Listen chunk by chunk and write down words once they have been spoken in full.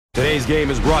Today's game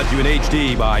is brought to you in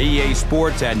HD by EA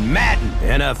Sports and Madden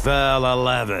NFL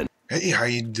 11. Hey, how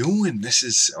you doing? This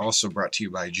is also brought to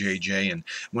you by JJ, and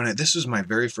this was my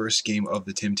very first game of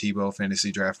the Tim Tebow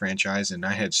Fantasy Draft franchise, and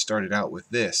I had started out with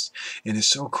this, and it's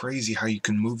so crazy how you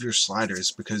can move your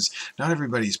sliders because not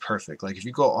everybody's perfect. Like if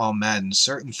you go all Madden,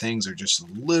 certain things are just a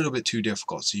little bit too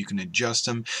difficult, so you can adjust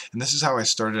them, and this is how I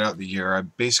started out the year. I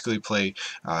basically play,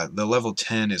 the level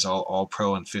 10 is all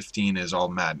pro and 15 is all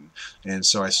Madden, and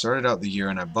so I started out the year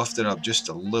and I buffed it up just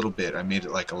a little bit. I made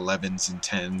it like 11s and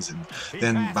 10s, and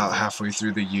then about halfway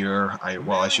through the year,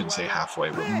 I shouldn't say halfway,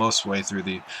 but most way through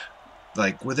the,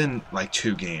 within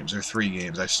 2 games or 3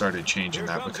 games, I started changing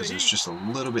that because it's just a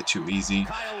little bit too easy.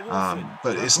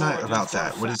 But it's not about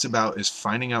that. What it's about is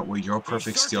finding out what your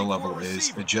perfect skill level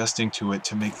is, adjusting to it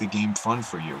to make the game fun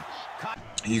for you.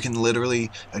 You can literally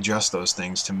adjust those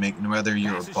things to make, whether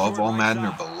you're above all Madden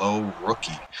or below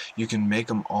rookie, you can make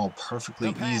them all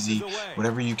perfectly easy,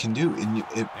 whatever you can do. And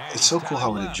it's so cool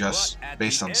how it adjusts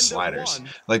based on sliders.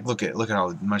 Like look at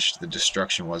how much the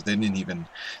destruction was. They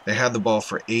had the ball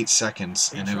for 8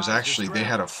 seconds, and it was actually, they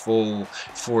had a full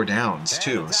 4 downs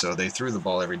too. So they threw the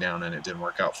ball every down and it didn't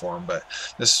work out for them. But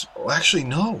actually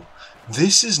no,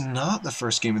 this is not the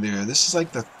first game of the year. This is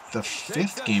like the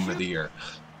 5th game of the year.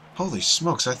 Holy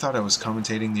smokes, I thought I was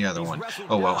commentating the other one.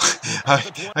 Oh well,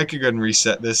 I could go ahead and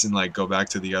reset this and go back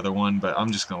to the other one, but I'm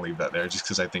just going to leave that there just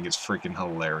because I think it's freaking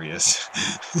hilarious.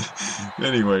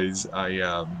 Anyways,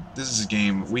 this is a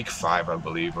game week 5, I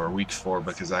believe, or week 4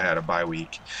 because I had a bye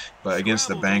week. But against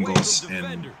the Bengals,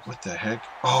 and what the heck?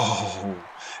 Oh,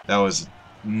 that was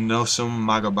no some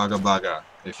maga baga baga.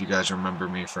 If you guys remember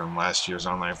me from last year's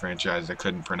online franchise, I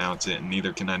couldn't pronounce it, and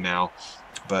neither can I now.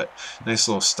 But nice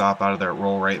little stop out of that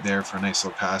roll right there for a nice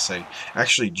little pass. I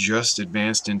actually just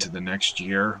advanced into the next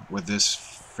year with this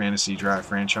fantasy draft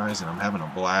franchise, and I'm having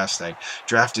a blast. I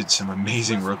drafted some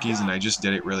amazing rookies, and I just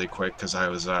did it really quick because I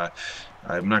was,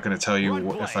 I'm not going to tell you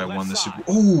if I won the Super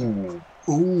Bowl. Ooh,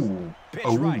 ooh,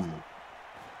 ooh.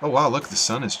 Oh wow, look, the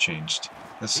sun has changed.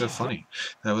 That's so funny.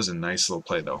 That was a nice little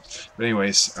play though. But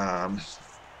anyways,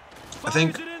 I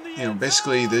think,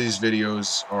 basically these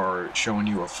videos are showing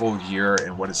you a full year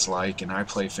and what it's like, and I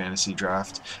play fantasy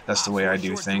draft. That's the way I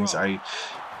do things.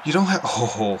 You don't have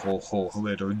little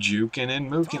juking and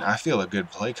mooking. I feel a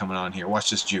good play coming on here.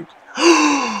 Watch this juke.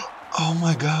 Oh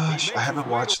my gosh, I haven't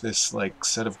watched this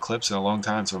set of clips in a long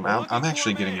time, so I'm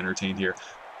actually getting entertained here.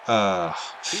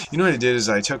 You know what I did is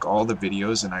I took all the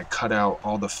videos and I cut out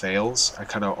all the fails, I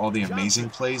cut out all the amazing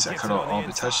plays, I cut out all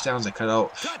the touchdowns, I cut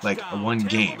out one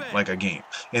game, a game.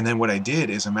 And then what I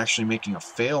did is I'm actually making a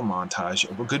fail montage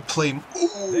of a good play.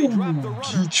 Ooh,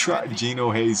 he tried.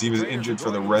 Geno Hayes, he was injured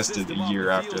for the rest of the year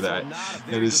after that.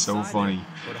 That is so funny.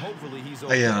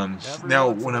 Now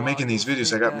when I'm making these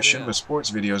videos, I got Machinima Sports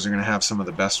videos are going to have some of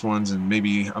the best ones, and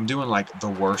maybe I'm doing the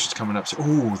worst coming up. So,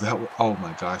 oh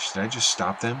my gosh, did I just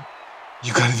stop them?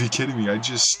 You gotta be kidding me, I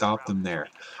just stopped them there.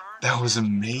 That was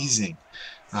amazing.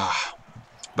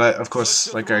 But of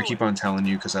course, like I keep on telling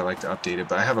you because I like to update it,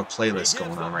 but I have a playlist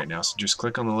going on right now, so just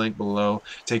click on the link below,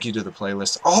 take you to the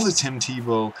playlist. All the Tim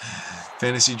Tebow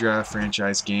Fantasy Draft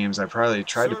franchise games. I probably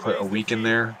tried to put a week in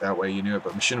there, that way you knew it,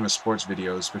 but Machinima Sports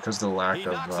videos, because of the lack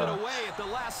of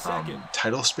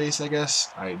title space, I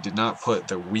guess, I did not put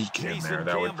the week in there.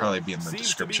 That would probably be in the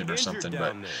description or something,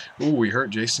 but ooh, we hurt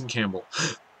Jason Campbell.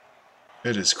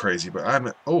 It is crazy, but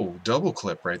double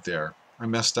clip right there. I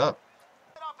messed up.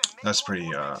 That's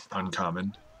pretty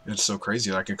uncommon. It's so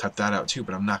crazy. I could cut that out too,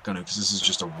 but I'm not going to because this is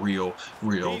just a real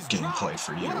gameplay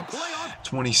for you.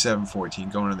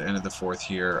 27-14, going to the end of the 4th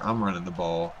here. I'm running the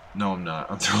ball. No, I'm not.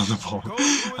 I'm throwing the ball.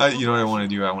 You know what I want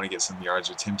to do? I want to get some yards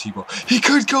with Tim Tebow. He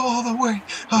could go all the way.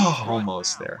 Oh,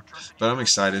 almost there. But I'm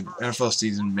excited. NFL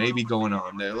season may be going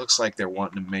on. It looks like they're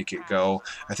wanting to make it go.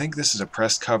 I think this is a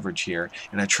press coverage here,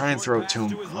 and I try and throw it to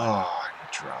him. Oh,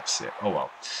 he drops it. Oh,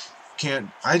 well.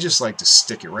 I just like to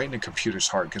stick it right in the computer's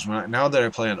heart, because now that I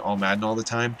play on all Madden all the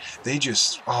time, they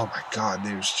just, oh my god,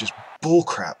 there's just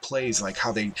bullcrap plays, like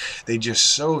how they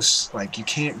just so, you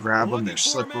can't grab them, they're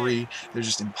slippery, they're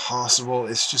just impossible.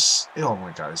 It's just, oh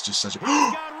my god, it's just such a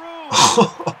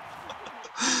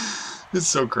it's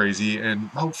so crazy. And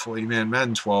hopefully, man,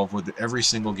 Madden 12, with every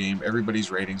single game,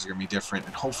 everybody's ratings are going to be different,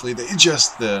 and hopefully they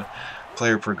adjust the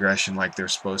player progression like they're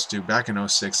supposed to. Back in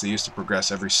 06, they used to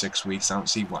progress every 6 weeks. I don't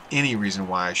see any reason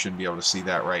why I shouldn't be able to see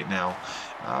that right now.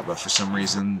 But for some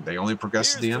reason, they only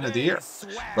progress at the end of the year.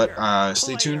 But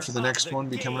stay tuned for the next one.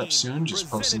 Be coming up soon. Just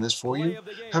posting this for you.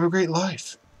 Have a great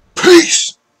life.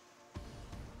 Peace!